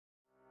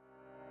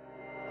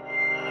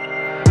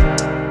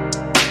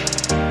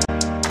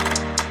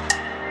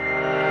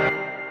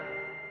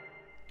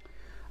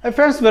Hi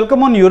friends,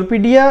 welcome on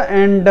Yourpedia.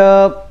 And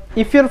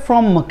if you're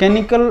from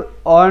mechanical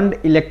and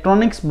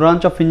electronics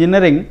branch of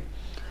engineering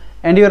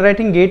and you're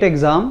writing GATE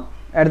exam,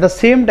 at the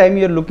same time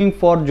you're looking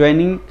for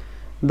joining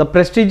the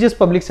prestigious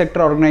public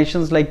sector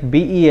organizations like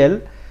BEL,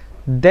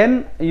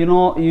 then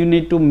you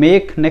need to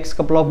make next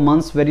couple of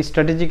months very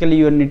strategically.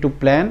 You need to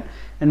plan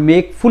and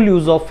make full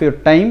use of your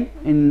time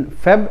in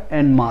Feb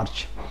and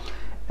March.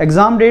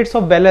 Exam dates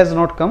of BEL has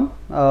not come.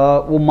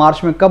 वो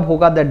March में कब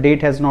होगा, that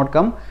date has not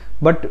come.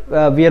 But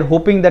we are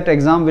hoping that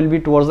exam will be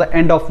towards the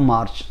end of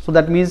March. So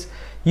that means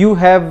you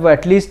have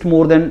at least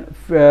more than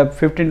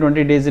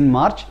 15-20 days in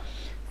March.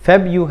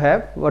 Feb you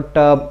have, but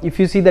if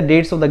you see the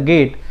dates of the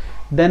GATE,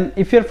 then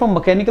if you are from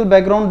mechanical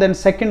background, then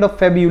 2nd of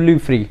Feb you will be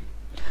free.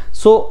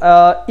 So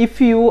if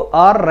you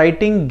are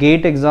writing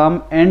GATE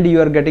exam and you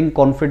are getting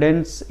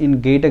confidence in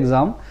GATE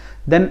exam,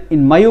 then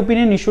in my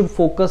opinion you should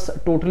focus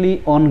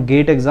totally on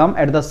GATE exam.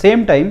 At the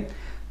same time,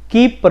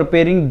 keep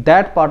preparing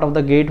that part of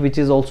the GATE which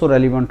is also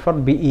relevant for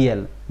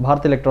BEL,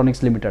 Bharat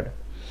Electronics Ltd.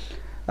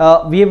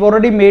 We have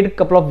already made a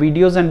couple of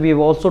videos and we have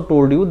also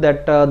told you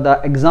that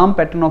the exam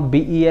pattern of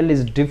BEL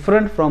is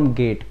different from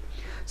GATE.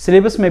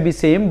 Syllabus may be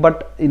same,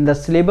 but in the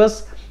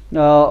syllabus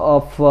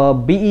of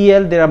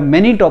BEL there are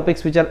many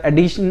topics which are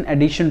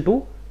addition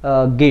to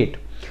GATE.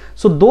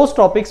 So those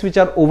topics which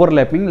are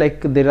overlapping,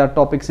 like there are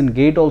topics in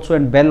GATE also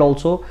and BEL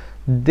also,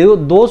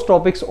 those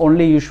topics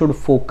only you should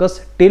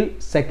focus till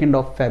 2nd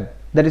of Feb.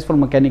 That is for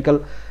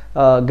mechanical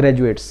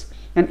graduates.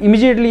 And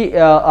immediately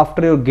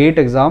after your GATE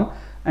exam,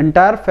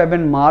 entire Feb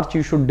and March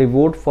you should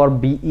devote for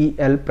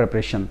BEL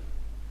preparation,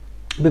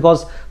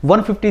 because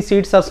 150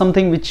 seats are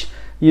something which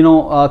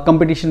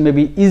competition may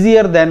be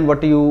easier than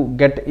what you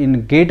get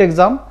in GATE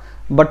exam.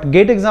 But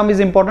GATE exam is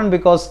important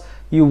because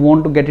you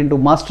want to get into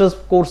master's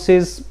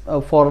courses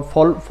for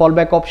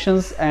fallback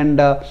options, and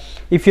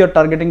if you are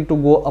targeting to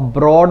go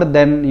abroad,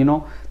 then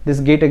this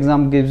GATE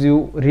exam gives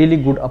you really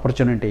good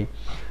opportunity.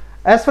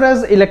 As far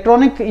as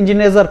electronic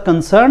engineers are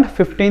concerned,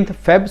 15th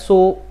Feb,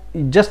 so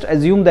just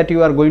assume that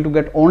you are going to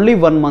get only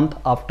 1 month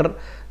after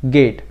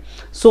GATE.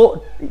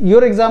 So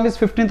your exam is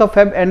 15th of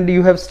Feb and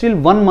you have still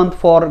 1 month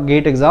for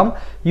GATE exam.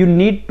 You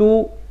need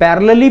to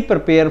parallelly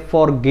prepare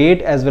for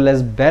GATE as well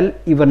as BEL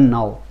even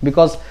now,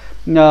 because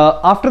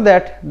after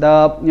that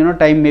the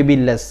time may be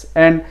less.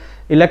 And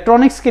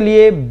electronics के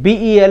लिए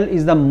BEL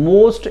is the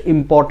most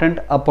important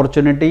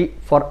opportunity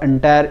for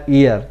entire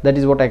year. That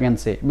is what I can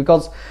say,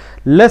 because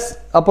less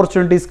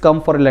opportunities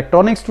come for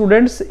electronic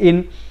students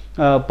in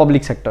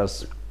public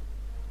sectors,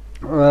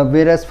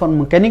 whereas for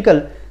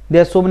mechanical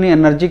there are so many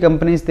energy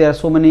companies, there are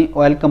so many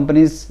oil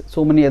companies,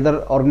 so many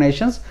other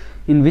organizations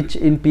in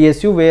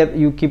PSU where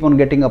you keep on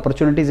getting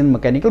opportunities in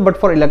mechanical. But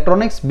for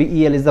electronics,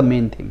 BEL is the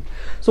main thing.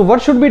 So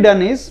what should be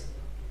done is,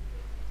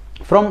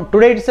 from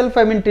today itself,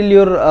 I mean till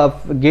your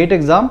GATE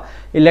exam,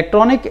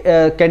 electronic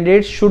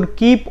candidates should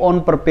keep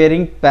on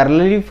preparing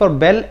parallelly for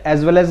BEL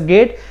as well as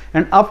GATE.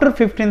 And after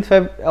 15th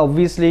Feb,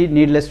 obviously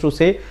needless to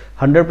say,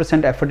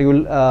 100% effort you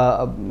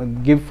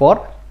will give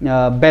for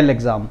BEL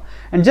exam.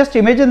 And just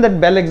imagine that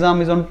BEL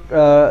exam is on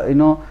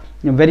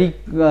very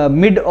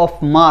mid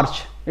of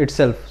March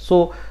itself.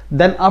 So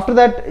then after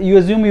that you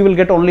assume you will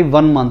get only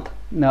 1 month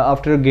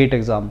after your GATE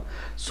exam.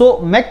 So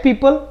make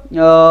people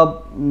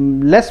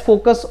less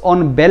focus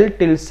on BEL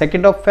till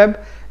 2nd of Feb,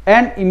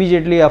 and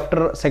immediately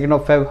after 2nd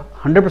of Feb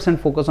 100%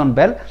 focus on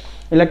BEL.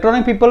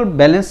 Electronic people,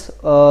 balance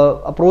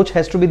approach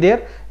has to be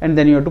there, and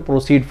then you have to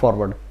proceed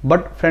forward.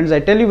 But friends, I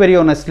tell you very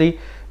honestly,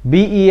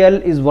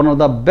 BEL is one of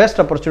the best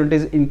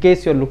opportunities in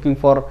case you are looking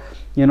for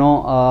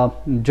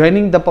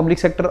joining the public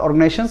sector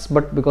organizations,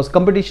 but because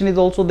competition is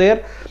also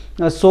there,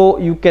 so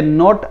you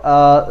cannot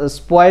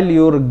spoil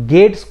your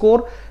GATE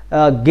score.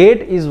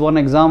 GATE is one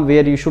exam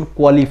where you should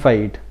qualify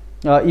it.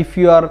 If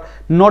you are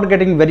not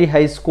getting very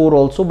high score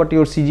also, but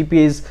your CGPA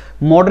is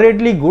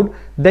moderately good,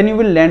 then you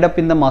will land up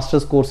in the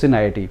master's course in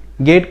IIT.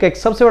 GATE का एक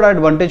सबसे बड़ा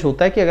advantage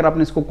होता है कि अगर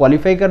आपने इसको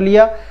क्वालिफाई कर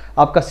लिया,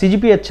 आपका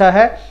CGPA अच्छा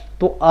है,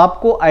 तो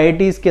आपको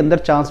IITs के अंदर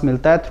चांस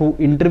मिलता है through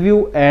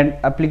interview and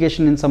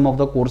application in some of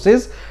the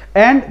courses,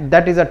 and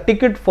that is a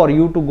ticket for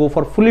you to go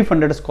for fully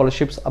funded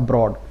scholarships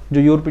abroad,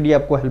 जो योरपीडिया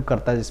आपको हेल्प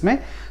करता है जिसमें.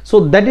 So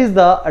that is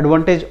the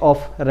advantage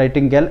of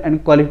writing GATE and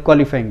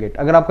qualifying GATE.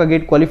 अगर आपका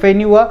GATE qualify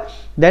नहीं हुआ,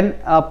 then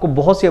आपको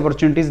बहुत सी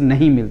अपॉर्चुनिटीज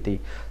नहीं मिलती.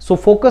 So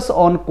focus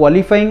on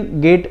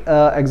qualifying GATE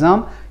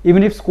exam.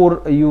 Even if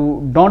score you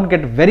don't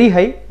get very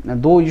high,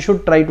 though you should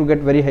try to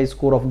get very high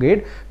score of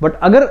GATE, but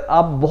अगर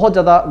आप बहुत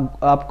ज़्यादा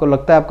आपको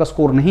लगता है आपका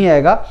स्कोर नहीं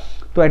आएगा,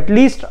 तो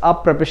एटलीस्ट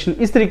आप प्रिपरेशन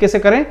इस तरीके से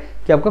करें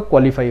कि आपका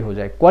क्वालिफाई हो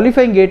जाए.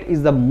 Qualifying GATE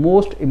is the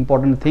most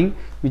important thing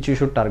which you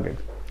should target.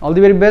 All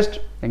the very best.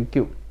 Thank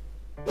you.